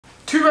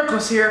Too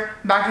Reckless here,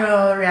 back with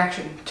another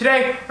reaction.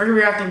 Today, we're going to be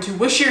reacting to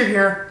Wish You Were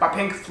Here by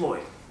Pink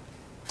Floyd.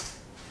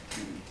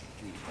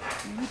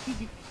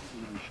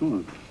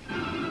 Sure.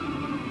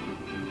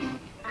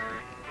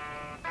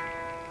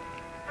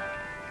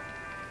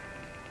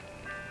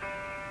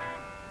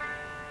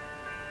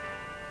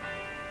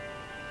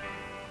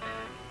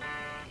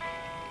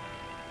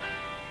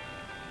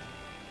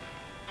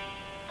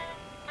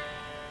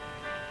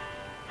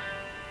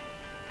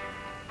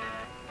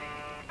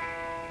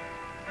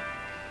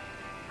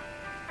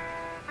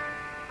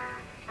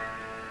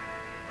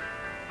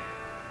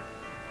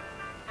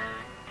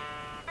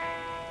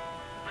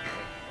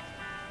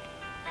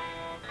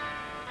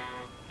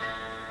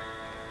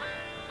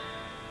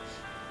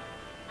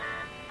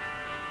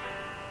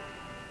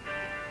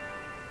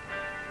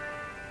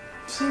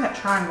 I've seen that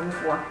triangle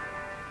before.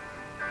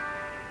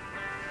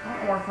 I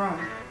don't know where from.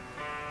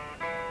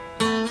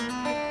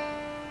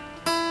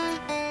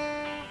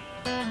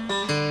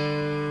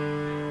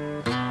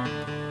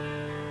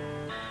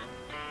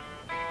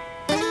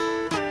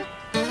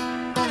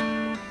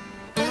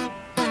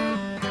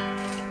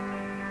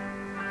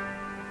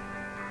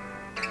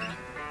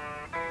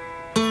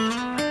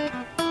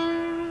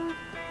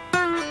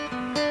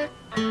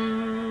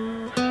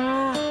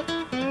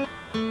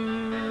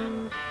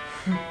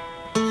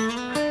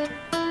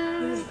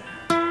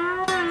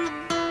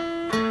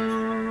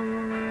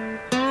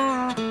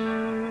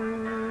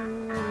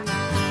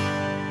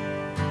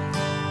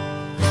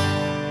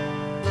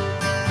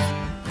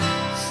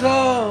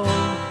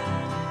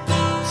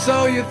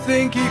 So you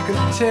think you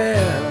can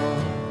tell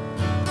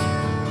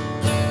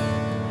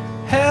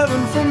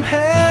heaven from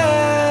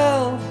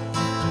hell,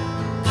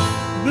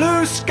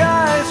 blue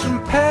skies from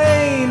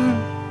pain?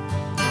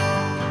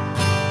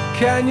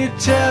 Can you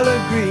tell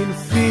a green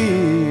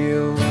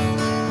field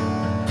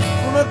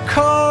from a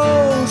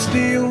cold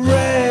steel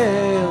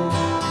rail,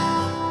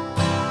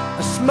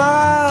 a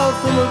smile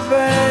from a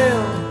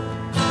veil?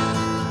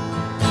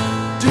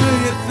 Do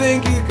you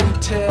think you can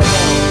tell?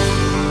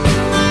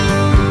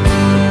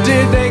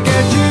 Did they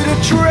get you to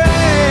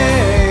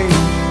train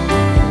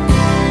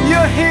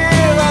your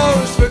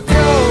heroes for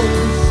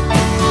ghosts,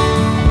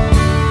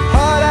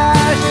 hot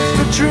ashes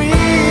for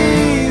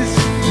trees,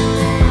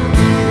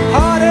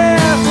 hot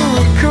air for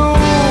a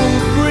cool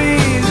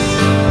breeze,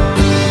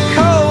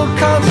 cold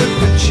comfort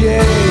for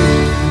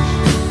change?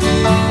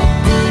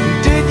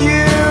 Did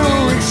you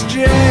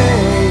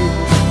exchange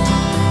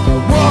the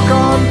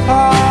walk-on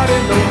part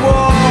in the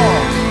war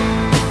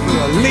for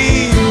a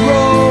lead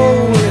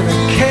role in a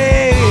cage?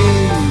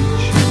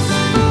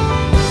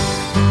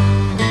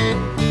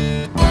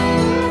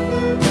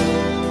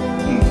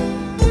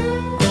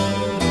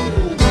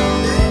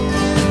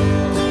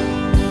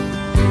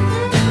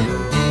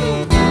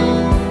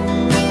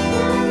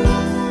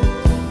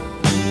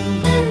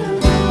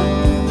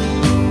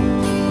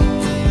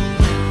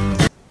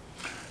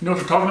 You know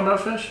what you're talking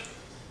about, Fish?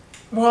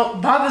 Well,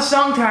 by the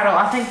song title,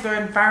 I think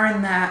they're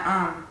inferring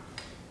that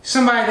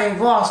somebody they've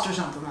lost or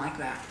something like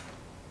that.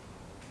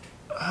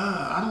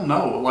 I don't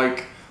know.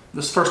 Like,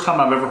 this is the first time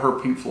I've ever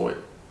heard Pink Floyd.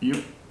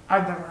 You?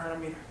 I've never heard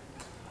them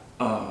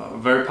either.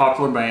 Very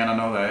popular band, I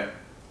know that.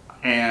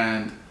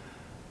 And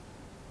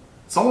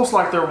it's almost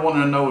like they're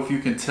wanting to know if you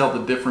can tell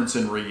the difference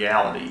in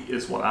reality,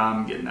 is what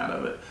I'm getting out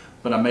of it.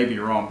 But I may be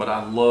wrong, but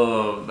I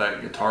love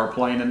that guitar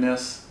playing in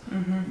this.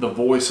 The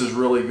voice is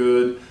really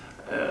good.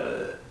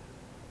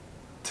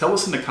 Tell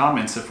us in the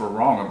comments if we're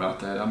wrong about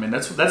that. I mean,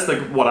 that's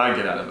what I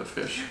get out of it,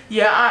 Fish.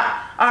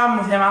 Yeah, I'm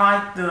with him. I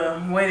like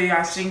the way the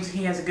guy sings.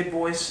 He has a good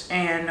voice,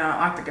 and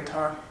I like the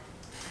guitar.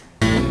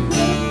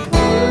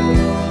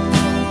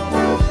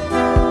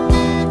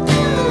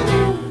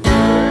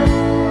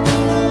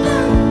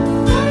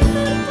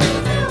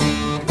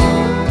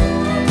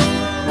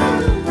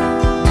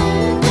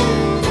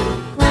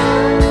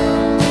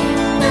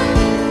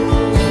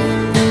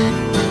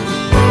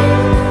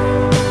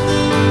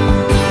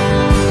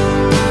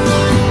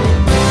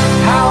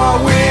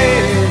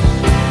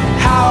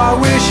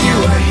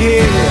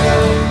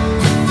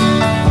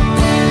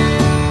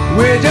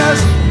 We're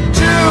just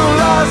two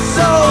lost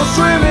souls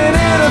swimming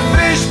in a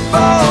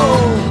fishbowl,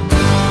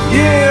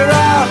 year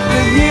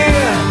after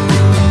year,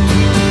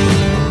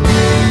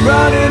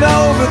 running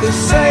over the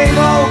same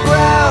old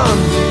ground.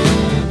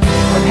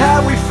 And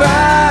have we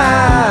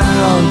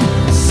found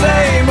the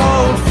same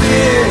old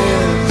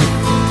fears?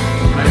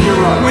 Maybe you're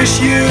right.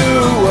 Wish you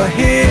were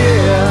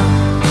here.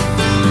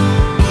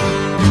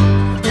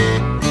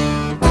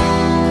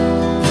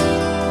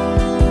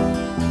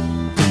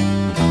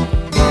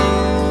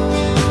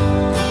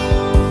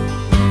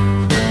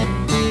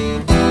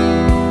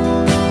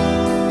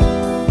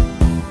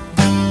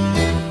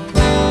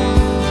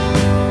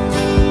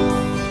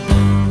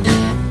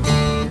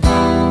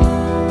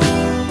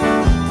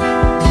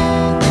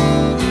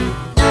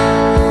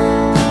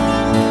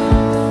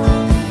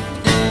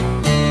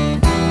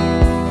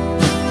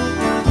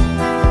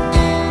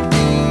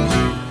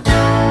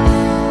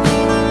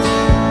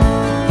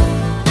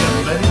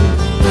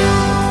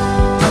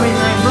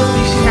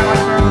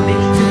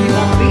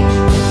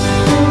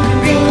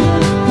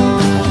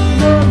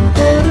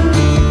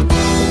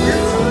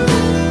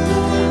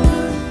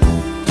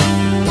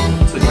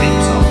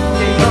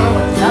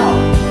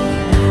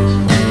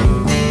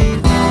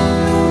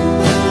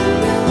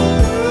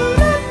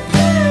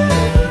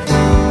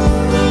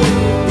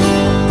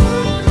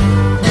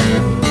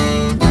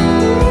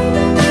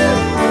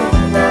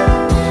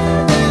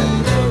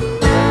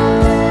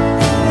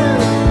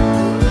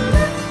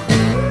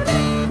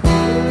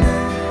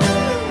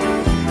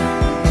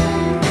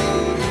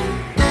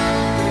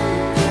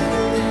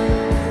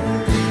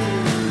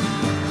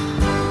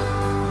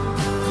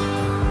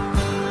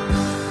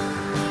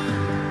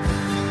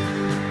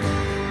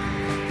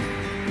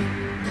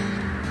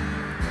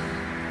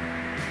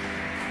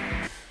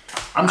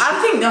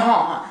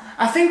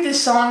 I think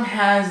this song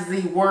has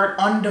the word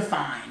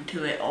undefined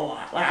to it a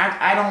lot. Like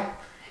I don't.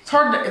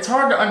 It's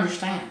hard to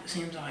understand. It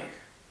seems like.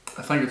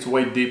 I think it's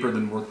way deeper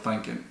than we're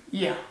thinking.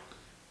 Yeah.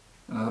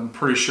 And I'm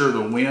pretty sure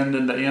the wind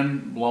in the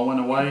end blowing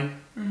away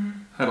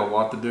had a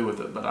lot to do with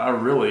it. But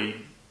I'm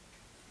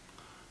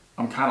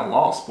kind of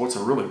lost. Boy, it's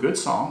a really good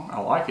song. I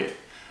like it,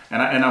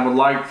 and I would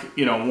like,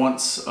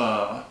 once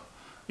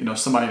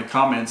somebody in the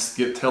comments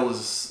tell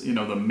us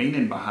the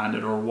meaning behind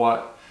it, or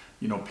what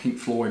Pink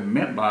Floyd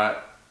meant by it.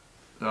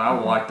 I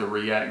would like to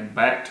react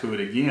back to it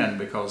again,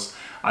 because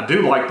I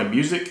do like the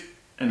music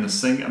and the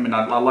singing. I mean,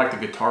 I like the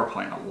guitar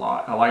playing a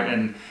lot. I like,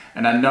 and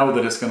I know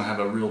that it's going to have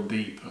a real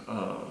deep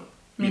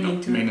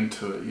meaning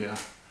to it. Yeah.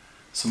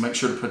 So make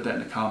sure to put that in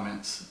the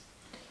comments.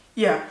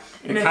 Yeah.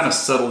 It kind of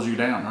settles you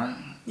down, right?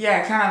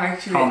 Yeah, it kind of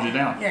makes you calms you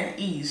down. Yeah,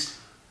 eased.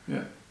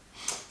 Yeah.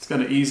 It's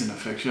going to ease and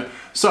affect you.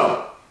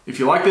 So if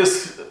you like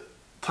this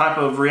type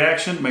of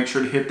reaction, make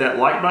sure to hit that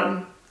like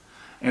button,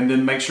 and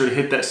then make sure to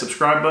hit that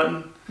subscribe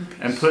button,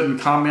 and put in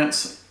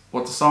comments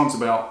what the song's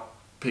about.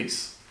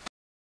 Peace.